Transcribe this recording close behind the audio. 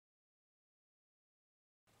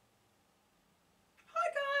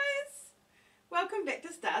welcome back to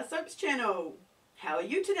StarrSoap's channel. How are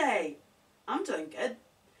you today? I'm doing good.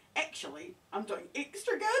 Actually, I'm doing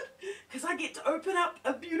extra good because I get to open up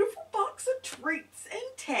a beautiful box of treats and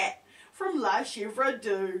tat from Chevre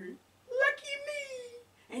Doux. Lucky me!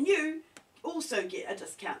 And you also get a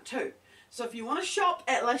discount too. So if you want to shop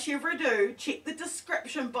at Chevre Doux, check the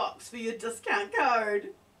description box for your discount code.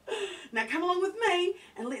 Now come along with me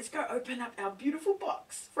and let's go open up our beautiful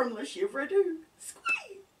box from Chevre Doux.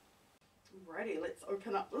 Squee! Alrighty, let's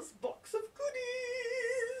open up this box of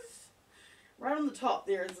goodies. Right on the top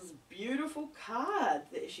there is this beautiful card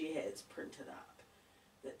that she has printed up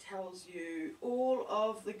that tells you all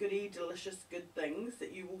of the goody, delicious, good things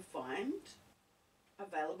that you will find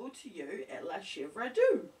available to you at Chevre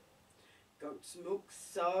Doux. Goat's milk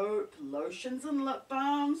soap, lotions and lip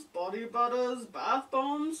balms, body butters, bath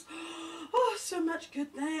bombs. Oh, so much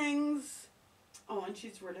good things. Oh, and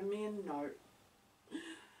she's written me a note.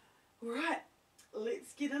 Right,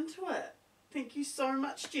 let's get into it. Thank you so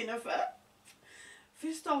much, Jennifer.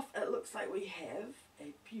 First off, it looks like we have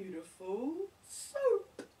a beautiful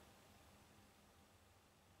soap.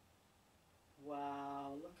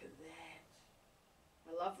 Wow, look at that.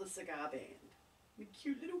 I love the cigar band. The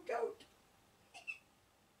cute little goat.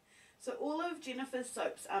 So all of Jennifer's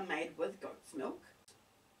soaps are made with goat's milk.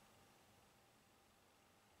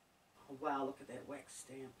 Oh, wow, look at that wax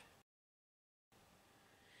stamp.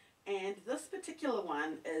 And this particular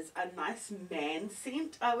one is a nice man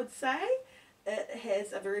scent, I would say. It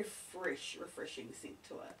has a very fresh, refreshing scent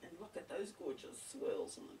to it. And look at those gorgeous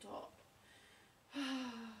swirls on the top.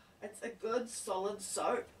 It's a good, solid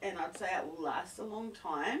soap, and I'd say it will last a long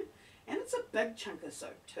time. And it's a big chunk of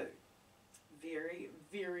soap too. Very,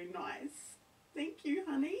 very nice. Thank you,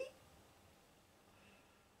 honey.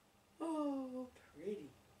 Oh,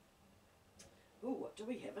 pretty. Oh, what do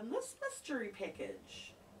we have in this mystery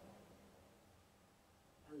package?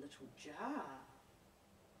 A little jar.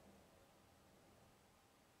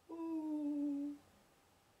 Ooh.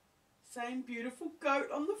 Same beautiful goat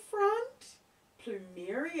on the front.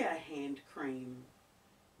 Plumeria hand cream.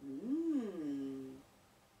 Mmm.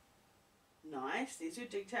 Nice. There's your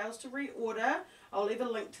details to reorder. I'll leave a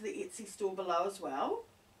link to the Etsy store below as well.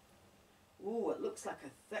 Ooh, it looks like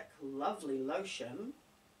a thick, lovely lotion.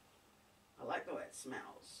 I like the way it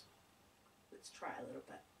smells. Let's try a little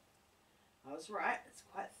bit. I was right, it's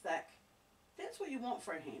quite thick. That's what you want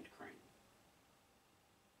for a hand cream.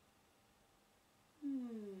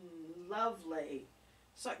 Lovely.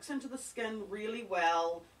 Soaks into the skin really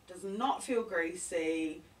well. Does not feel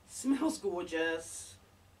greasy. Smells gorgeous.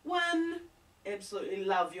 Win. Absolutely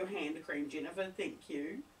love your hand cream, Jennifer. Thank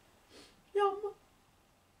you. Yum.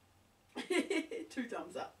 2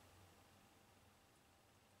 thumbs up.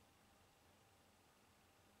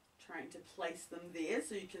 Trying to place them there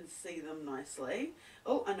so you can see them nicely.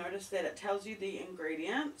 Oh, I noticed that it tells you the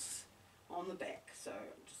ingredients on the back, so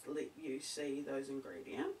I'll just let you see those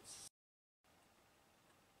ingredients.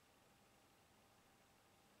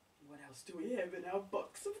 What else do we have in our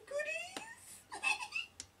box of goodies?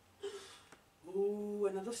 Ooh,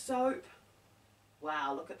 another soap.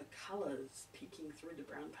 Wow, look at the colours peeking through the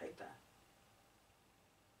brown paper.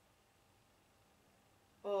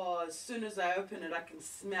 Oh, as soon as I open it, I can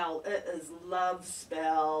smell. It is Love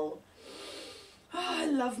Spell. Oh, I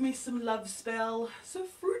love me some Love Spell. So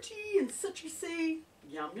fruity and citrusy.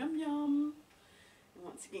 Yum, yum, yum. And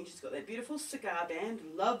once again, she's got that beautiful cigar band.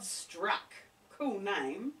 Love Struck. Cool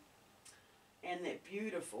name. And that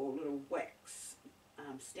beautiful little wax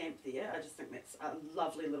stamp there. I just think that's a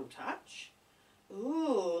lovely little touch.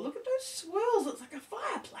 Ooh, look at those swirls. It's like a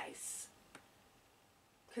fireplace.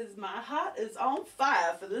 Because my heart is on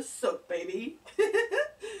fire for this soap, baby.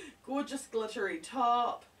 Gorgeous glittery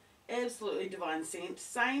top. Absolutely divine scent.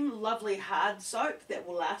 Same lovely hard soap that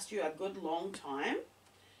will last you a good long time.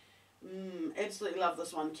 Absolutely love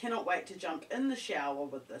this one. Cannot wait to jump in the shower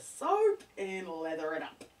with this soap and lather it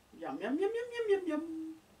up. Yum, yum, yum, yum, yum, yum, yum.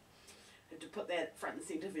 I had to put that front and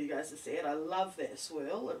centre for you guys to see it. I love that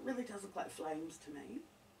swirl. It really does look like flames to me.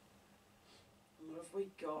 What have we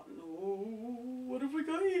got? Oh, what have we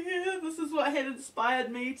got here? This is what had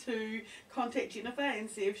inspired me to contact Jennifer and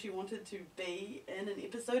see if she wanted to be in an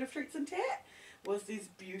episode of Treats and Tat. Was these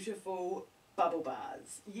beautiful bubble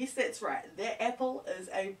bars. Yes, that's right. That apple is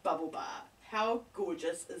a bubble bar. How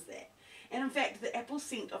gorgeous is that? And in fact, the apple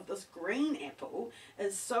scent of this green apple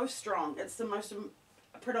is so strong. It's the most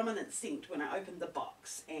predominant scent when I opened the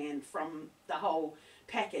box, and from the whole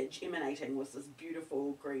package emanating was this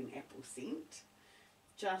beautiful green apple scent.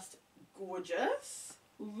 Just gorgeous.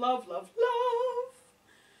 Love, love, love.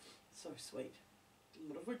 So sweet. And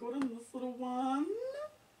what have we got in this little one?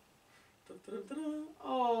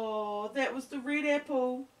 Oh, that was the red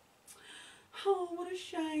apple. Oh, what a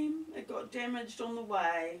shame. It got damaged on the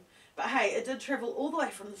way. But hey, it did travel all the way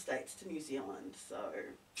from the States to New Zealand, so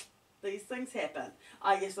these things happen.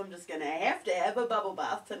 I guess I'm just going to have a bubble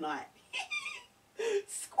bath tonight.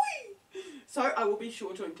 Squee! So I will be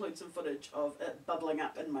sure to include some footage of it bubbling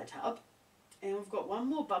up in my tub. And we've got one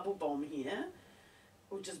more bubble bomb here,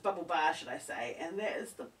 or just bubble bar should I say, and that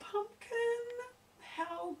is the pumpkin.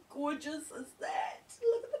 How gorgeous is that?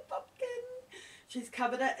 Look at the pumpkin. She's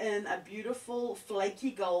covered it in a beautiful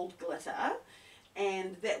flaky gold glitter,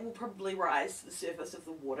 and that will probably rise to the surface of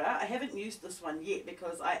the water. I haven't used this one yet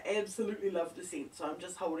because I absolutely love the scent, so I'm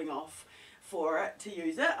just holding off for it to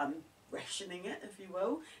use it. I'm rationing it, if you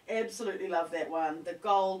will. Absolutely love that one. The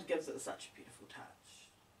gold gives it such a beautiful touch.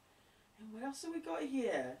 And what else have we got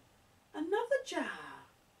here? Another jar.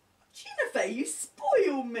 Jennifer, you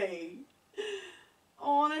spoil me.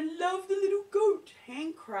 Oh, and I love the little goat.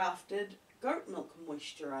 Handcrafted goat milk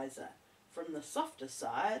moisturizer from the softer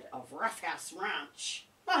side of Rough House Ranch.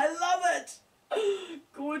 I love it.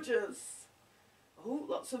 Gorgeous. Oh,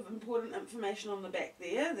 lots of important information on the back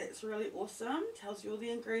there. That's really awesome. Tells you all the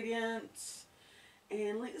ingredients.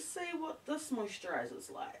 And let's see what this moisturizer's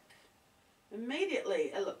like.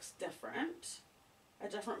 Immediately it looks different. A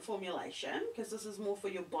different formulation, because this is more for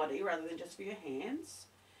your body rather than just for your hands.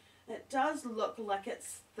 It does look like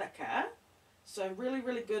it's thicker, so really,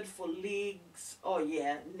 really good for legs. Oh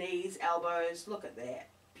yeah, knees, elbows. Look at that.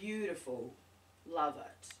 Beautiful. Love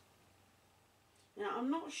it. Now, I'm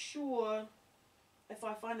not sure if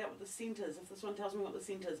I find out what the scent is, if this one tells me what the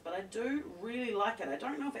scent is, but I do really like it. I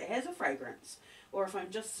don't know if it has a fragrance or if I'm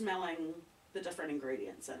just smelling the different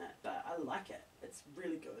ingredients in it, but I like it. It's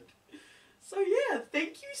really good. So yeah,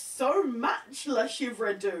 thank you so much, La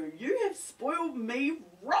Chevre Doux. You have spoiled me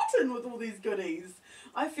rotten with all these goodies.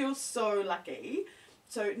 I feel so lucky.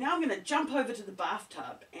 So now I'm going to jump over to the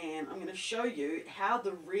bathtub and I'm going to show you how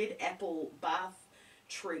the red apple bath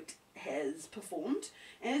treat has performed.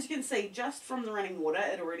 And as you can see, just from the running water,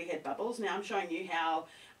 it already had bubbles. Now I'm showing you how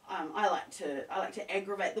I like to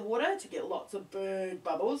aggravate the water to get lots of big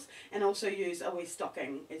bubbles, and also use a wee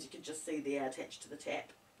stocking, as you can just see there, attached to the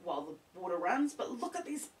tap while the water runs. But look at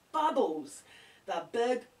these bubbles. They're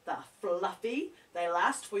big, they're fluffy, they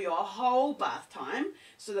last for your whole bath time,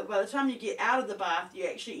 so that by the time you get out of the bath you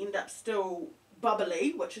actually end up still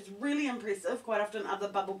bubbly, which is really impressive. Quite often other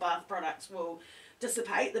bubble bath products will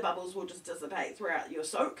dissipate, the bubbles will just dissipate throughout your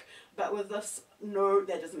soak, but with this, no,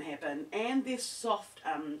 that doesn't happen. And they're soft.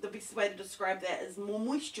 The best way to describe that is more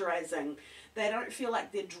moisturizing. They don't feel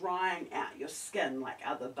like they're drying out your skin like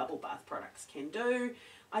other bubble bath products can do.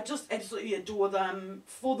 I just absolutely adore them.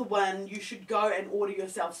 For the win, you should go and order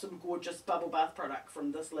yourself some gorgeous bubble bath product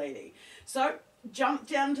from this lady. So jump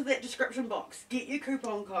down to that description box, get your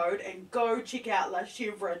coupon code and go check out La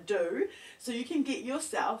Chevre Doux so you can get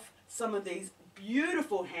yourself some of these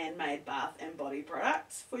beautiful handmade bath and body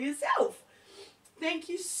products for yourself. Thank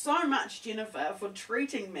you so much, Jennifer, for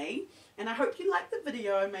treating me, and I hope you liked the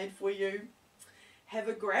video I made for you. Have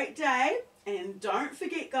a great day, and don't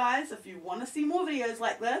forget, guys, if you want to see more videos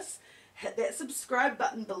like this, hit that subscribe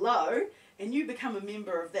button below and you become a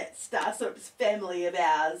member of that StarrSoaps family of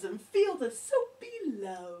ours and feel the soapy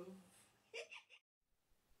love.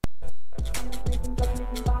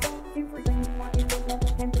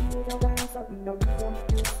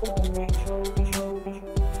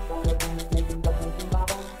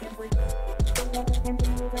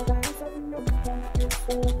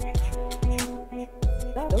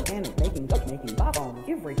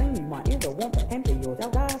 Everything you might ever want to empty your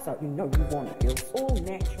so you know you want it. It's all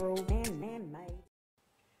natural and man-made.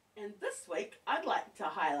 And this week I'd like to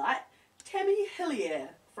highlight Tammy Hillier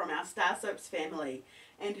from our StarrSoaps family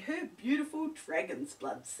and her beautiful dragon's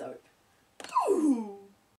blood soap. Ooh!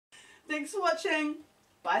 Thanks for watching.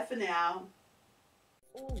 Bye for now.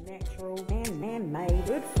 All natural and man-made.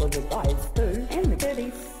 Good for the guys too. And the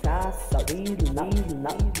kiddies. StarrSoapy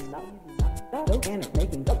love. Organic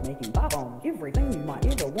making bath bombs. Everything you might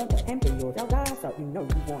ever want to empty your so you know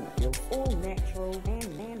you want